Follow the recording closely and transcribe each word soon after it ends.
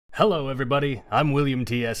Hello everybody, I'm William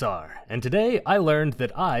TSR, and today I learned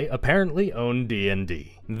that I apparently own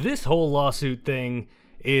D&D. This whole lawsuit thing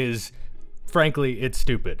is, frankly, it's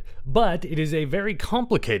stupid, but it is a very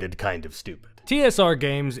complicated kind of stupid. TSR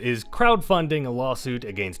Games is crowdfunding a lawsuit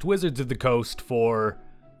against Wizards of the Coast for,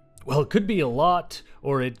 well, it could be a lot,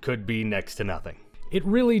 or it could be next to nothing. It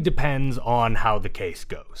really depends on how the case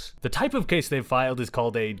goes. The type of case they've filed is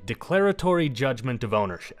called a declaratory judgment of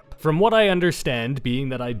ownership. From what I understand, being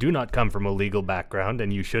that I do not come from a legal background,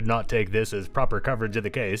 and you should not take this as proper coverage of the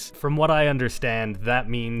case, from what I understand, that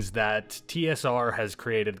means that TSR has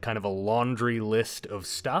created kind of a laundry list of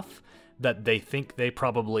stuff that they think they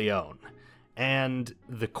probably own. And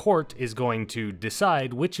the court is going to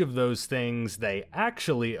decide which of those things they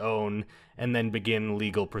actually own and then begin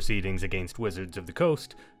legal proceedings against Wizards of the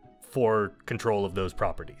Coast for control of those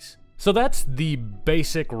properties. So that's the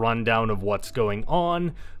basic rundown of what's going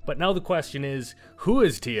on, but now the question is, who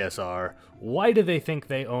is TSR, why do they think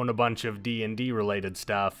they own a bunch of D&D related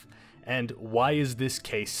stuff, and why is this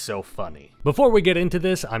case so funny? Before we get into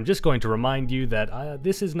this, I'm just going to remind you that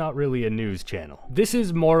this is not really a news channel. This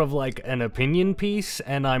is more of like an opinion piece,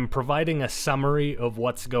 and I'm providing a summary of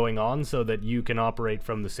what's going on so that you can operate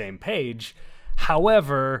from the same page.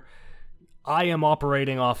 However, I am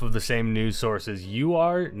operating off of the same news sources you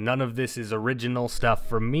are. None of this is original stuff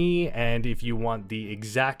from me, and if you want the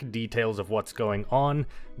exact details of what's going on,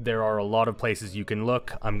 there are a lot of places you can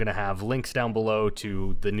look. I'm gonna have links down below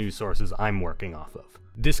to the news sources I'm working off of.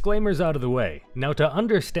 Disclaimers out of the way. Now, to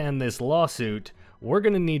understand this lawsuit, we're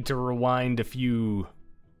gonna need to rewind a few,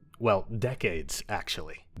 well, decades,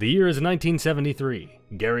 actually. The year is 1973.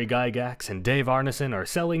 Gary Gygax and Dave Arneson are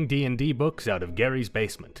selling D&D books out of Gary's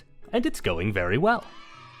basement. And it's going very well.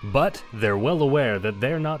 But they're well aware that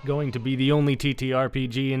they're not going to be the only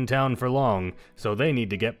TTRPG in town for long, so they need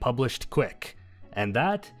to get published quick. And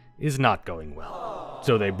that is not going well.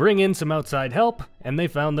 So they bring in some outside help, and they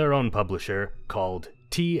found their own publisher called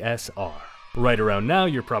TSR. Right around now,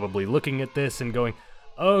 you're probably looking at this and going,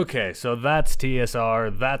 okay, so that's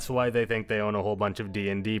TSR, that's why they think they own a whole bunch of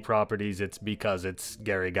D&D properties, it's because it's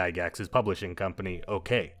Gary Gygax's publishing company.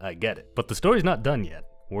 Okay, I get it. But the story's not done yet.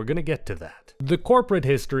 We're gonna get to that. The corporate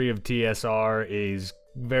history of TSR is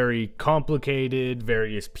very complicated.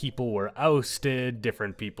 Various people were ousted,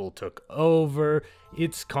 different people took over.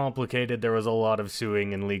 It's complicated. There was a lot of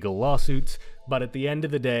suing and legal lawsuits, but at the end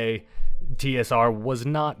of the day, TSR was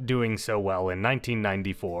not doing so well in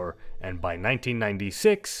 1994, and by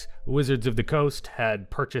 1996, Wizards of the Coast had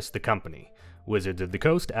purchased the company. Wizards of the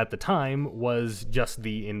Coast, at the time, was just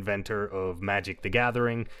the inventor of Magic the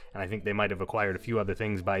Gathering, and I think they might have acquired a few other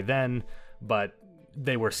things by then, but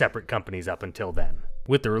they were separate companies up until then.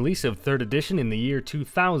 With the release of 3rd edition in the year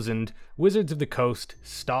 2000, Wizards of the Coast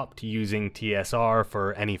stopped using TSR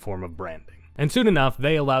for any form of branding. And soon enough,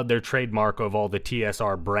 they allowed their trademark of all the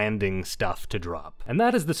TSR branding stuff to drop. And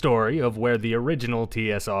that is the story of where the original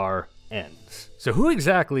TSR ends. So who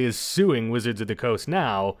exactly is suing Wizards of the Coast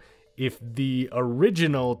now, if the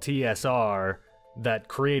original TSR that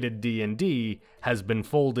created D&D has been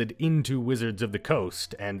folded into Wizards of the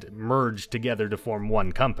Coast and merged together to form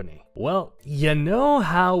one company? Well, you know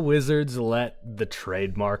how Wizards let the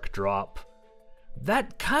trademark drop?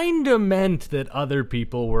 That kinda meant that other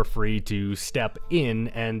people were free to step in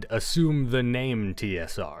and assume the name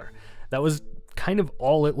TSR. That was kind of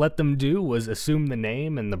all it let them do, was assume the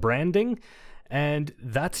name and the branding, and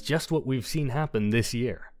that's just what we've seen happen this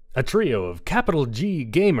year. A trio of capital G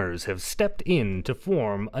gamers have stepped in to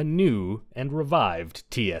form a new and revived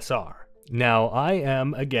TSR. Now, I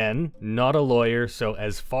am, again, not a lawyer, so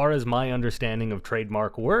as far as my understanding of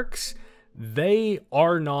trademark works, they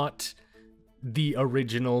are not the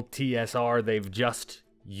original TSR, they've just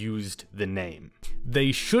used the name.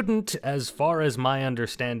 They shouldn't, as far as my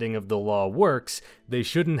understanding of the law works, they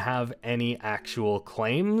shouldn't have any actual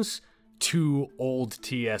claims to old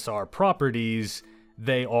TSR properties.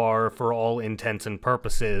 They are, for all intents and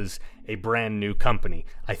purposes, a brand new company,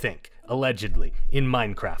 I think. Allegedly. In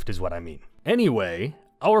Minecraft is what I mean. Anyway,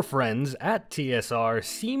 our friends at TSR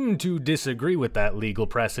seem to disagree with that legal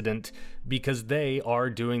precedent because they are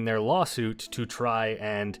doing their lawsuit to try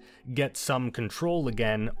and get some control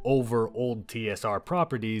again over old TSR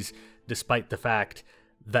properties, despite the fact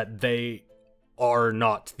that they are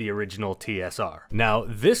not the original TSR. Now,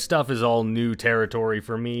 this stuff is all new territory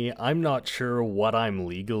for me. I'm not sure what I'm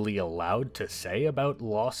legally allowed to say about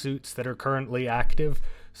lawsuits that are currently active,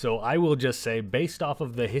 so I will just say, based off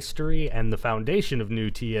of the history and the foundation of new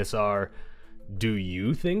TSR, Do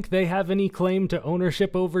you think they have any claim to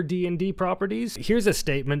ownership over D&D properties? Here's a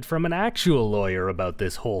statement from an actual lawyer about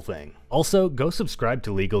this whole thing. Also, go subscribe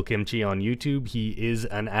to Legal Kimchi on YouTube. He is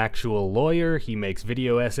an actual lawyer. He makes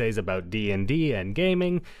video essays about D&D and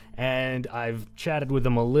gaming, and I've chatted with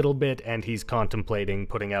him a little bit, and he's contemplating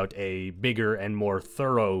putting out a bigger and more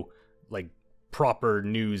thorough, like, proper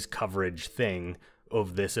news coverage thing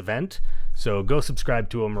of this event. So go subscribe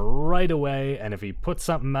to him right away, and if he puts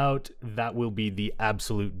something out, that will be the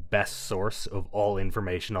absolute best source of all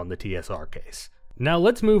information on the TSR case. Now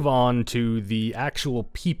let's move on to the actual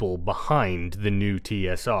people behind the new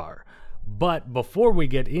TSR. But before we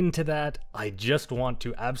get into that, I just want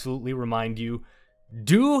to absolutely remind you,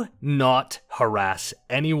 do not harass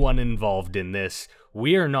anyone involved in this.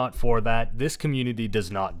 We are not for that. This community does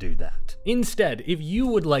not do that. Instead, if you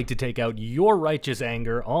would like to take out your righteous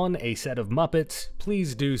anger on a set of Muppets,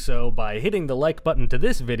 please do so by hitting the like button to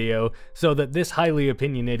this video so that this highly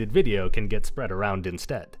opinionated video can get spread around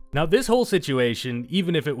instead. Now, this whole situation,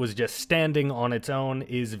 even if it was just standing on its own,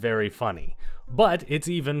 is very funny. But it's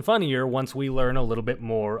even funnier once we learn a little bit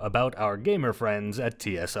more about our gamer friends at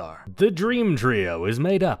TSR. The Dream Trio is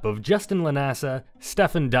made up of Justin LaNasa,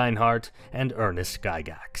 Stefan Deinhardt, and Ernest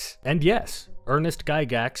Gygax. And yes, Ernest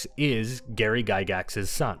Gygax is Gary Gygax's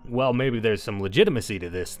son. Well, maybe there's some legitimacy to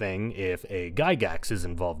this thing if a Gygax is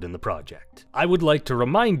involved in the project. I would like to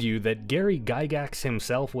remind you that Gary Gygax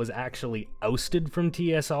himself was actually ousted from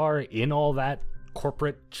TSR in all that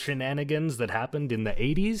corporate shenanigans that happened in the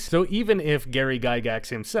 80s. So even if Gary Gygax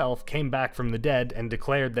himself came back from the dead and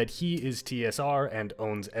declared that he is TSR and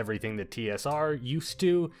owns everything that TSR used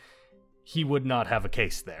to, he would not have a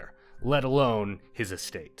case there, let alone his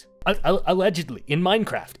estate. Allegedly, in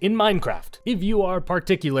Minecraft. If you are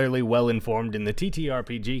particularly well informed in the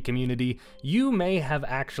TTRPG community, you may have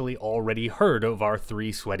actually already heard of our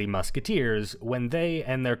three sweaty musketeers when they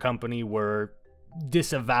and their company were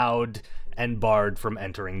disavowed and barred from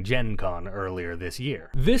entering Gen Con earlier this year.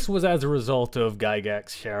 This was as a result of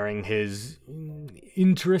Gygax sharing his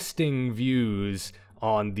interesting views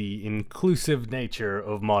on the inclusive nature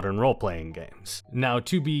of modern role-playing games. Now,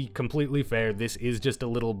 to be completely fair, this is just a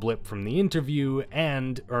little blip from the interview,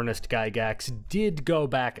 and Ernest Gygax did go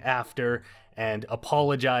back after and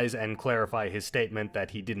apologize and clarify his statement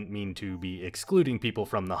that he didn't mean to be excluding people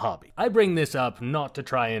from the hobby. I bring this up not to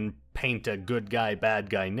try and paint a good guy, bad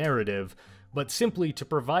guy narrative, but simply to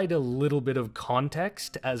provide a little bit of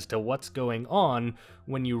context as to what's going on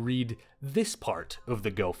when you read this part of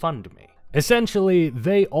the GoFundMe. Essentially,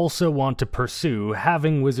 they also want to pursue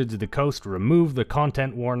having Wizards of the Coast remove the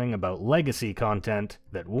content warning about legacy content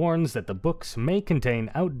that warns that the books may contain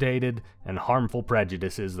outdated and harmful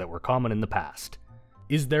prejudices that were common in the past.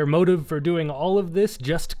 Is their motive for doing all of this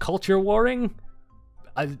just culture warring?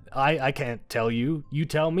 I can't tell you. You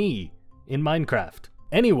tell me. In Minecraft.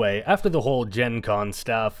 Anyway, after the whole Gen Con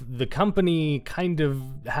stuff, the company kind of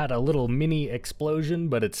had a little mini explosion,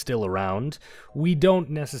 but it's still around. We don't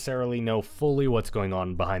necessarily know fully what's going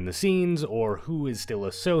on behind the scenes, or who is still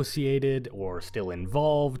associated, or still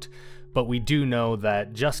involved, but we do know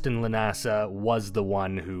that Justin LaNasa was the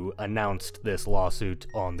one who announced this lawsuit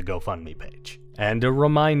on the GoFundMe page. And a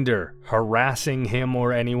reminder, harassing him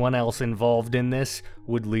or anyone else involved in this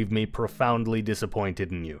would leave me profoundly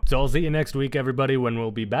disappointed in you. So I'll see you next week, everybody, when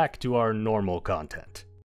we'll be back to our normal content.